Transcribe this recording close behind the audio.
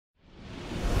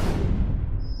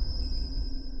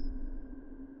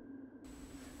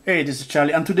Hey, this is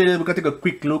Charlie, and today we're gonna take a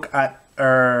quick look at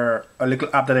a little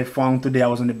app that I found today. I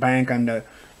was in the bank, and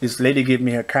this lady gave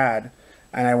me her card,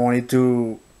 and I wanted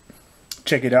to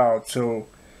check it out. So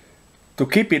to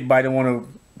keep it, but I don't want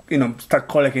to, start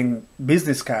collecting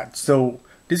business cards. So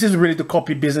this is really to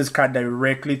copy business card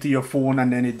directly to your phone,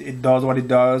 and then it does what it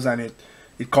does, and it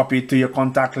copy it to your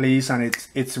contact list, and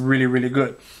it's really really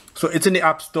good. So it's in the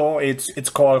App Store. It's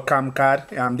called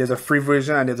Camcard. There's a free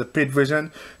version and there's a paid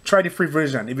version. Try the free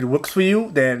version. If it works for you,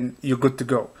 then you're good to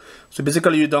go. So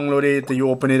basically, you download it, you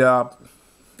open it up,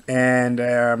 and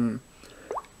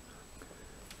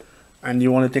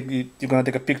you want to you're gonna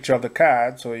take a picture of the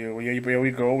card. So here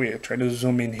we go. We're trying to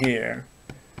zoom in here,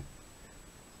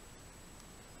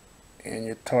 and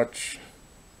you touch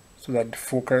so that the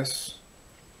focus,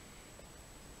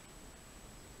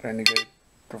 and you get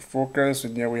to focus,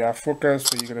 and here we have focus.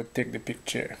 So you're gonna take the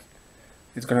picture.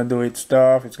 It's gonna do its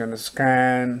stuff. It's gonna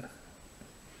scan.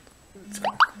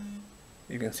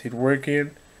 You can see it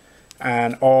working,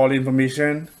 and all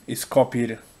information is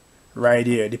copied right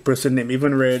here. The person name,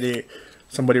 even where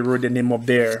somebody wrote the name up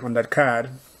there on that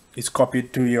card, is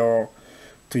copied to your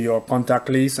contact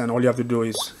list, and all you have to do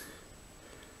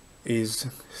is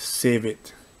save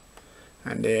it,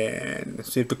 and then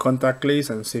save to contact list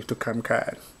and save to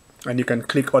Camcard. And you can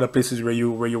click other places where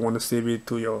you want to save it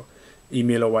to your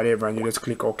email or whatever, and you just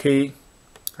click OK,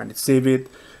 and it save it,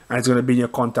 and it's going to be in your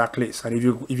contact list. And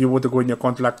if you want to go in your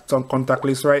contact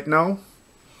list right now,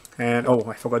 and oh,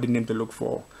 I forgot the name to look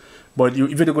for, but if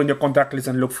you go in your contact list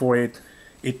and look for it,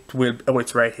 it will, oh,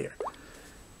 it's right here.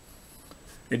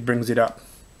 It brings it up.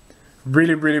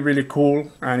 Really really really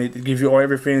cool, and it gives you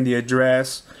everything, the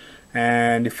address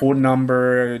and the phone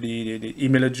number, the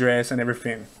email address and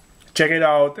everything. Check it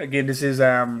out. Again, this is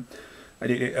a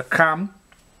cam.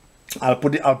 I'll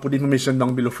put the information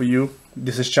down below for you.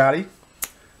 This is Charlie.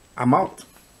 I'm out.